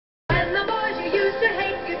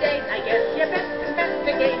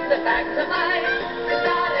back to life.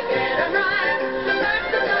 Gotta get 'em right. Back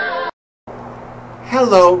to life.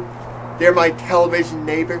 Hello there, my television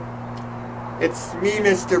neighbor. It's me,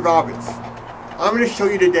 Mr. Roberts. I'm going to show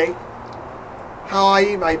you today how I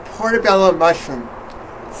eat my portobello mushroom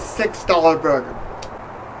 $6 burger.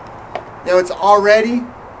 Now it's already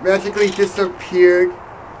magically disappeared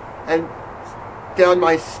and down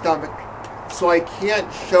my stomach, so I can't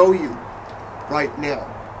show you right now.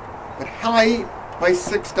 But how I eat my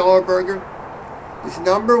 $6 burger is,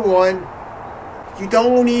 number one, you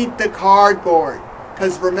don't eat the cardboard.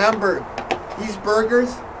 Because remember, these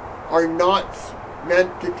burgers are not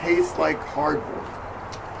meant to taste like cardboard.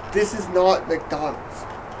 This is not McDonald's.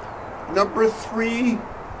 Number three,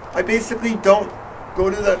 I basically don't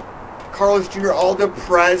go to the Carl's Jr. all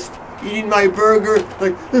depressed, eating my burger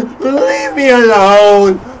like, leave me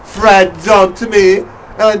alone, Fred, up to me,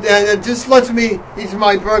 and just let me eat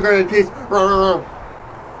my burger in peace.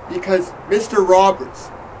 Because Mr. Roberts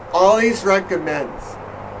always recommends,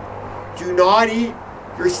 do not eat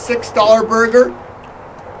your $6 burger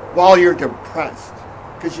while you're depressed.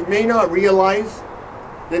 Because you may not realize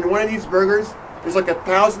that in one of these burgers, there's like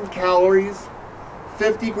 1,000 calories,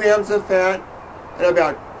 50 grams of fat, and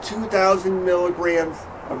about 2,000 milligrams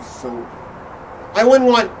of sodium. I wouldn't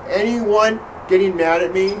want anyone getting mad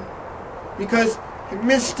at me because,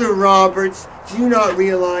 Mr. Roberts, do you not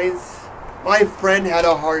realize my friend had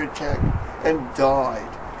a heart attack and died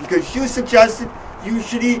because you suggested you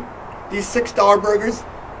should eat these $6 burgers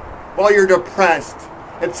while you're depressed.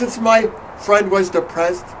 And since my friend was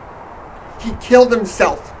depressed, he killed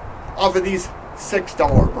himself off of these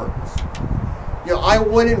 $6 burgers. You know, I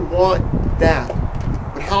wouldn't want that.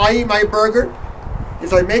 But how I eat my burger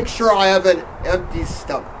is I make sure I have an empty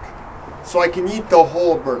stomach so I can eat the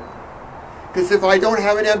whole burger. Because if I don't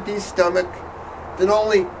have an empty stomach, then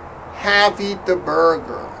only half eat the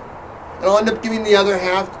burger. And I'll end up giving the other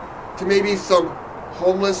half to maybe some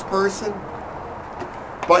homeless person.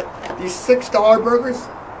 But these $6 burgers,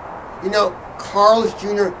 you know, Carl's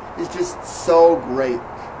Jr. is just so great.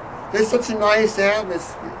 There's such a nice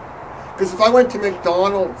atmosphere. Because if I went to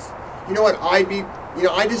McDonald's, you know what I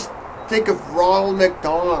just think of Ronald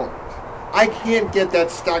McDonald. I can't get that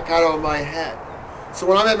stuck out of my head. So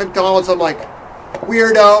when I'm at McDonald's, I'm like,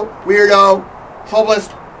 weirdo, homeless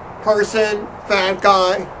person, fat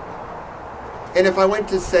guy. And if I went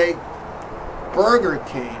to, say, Burger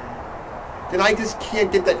King, then I just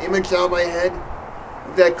can't get that image out of my head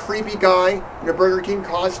of that creepy guy in a Burger King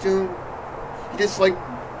costume. He just like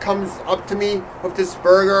comes up to me with this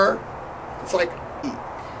burger. It's like, eat.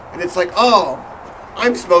 And it's like, oh,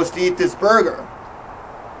 I'm supposed to eat this burger.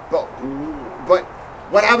 But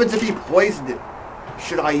what happens if he poisoned it?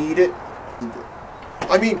 Should I eat it?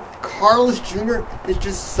 I mean, Carl's Jr. is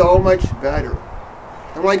just so much better.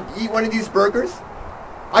 And when I eat one of these burgers,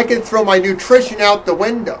 I can throw my nutrition out the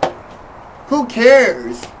window. Who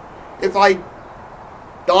cares if I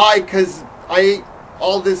die because I ate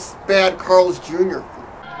all this bad Carl's Jr. food?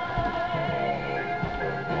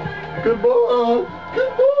 Goodbye.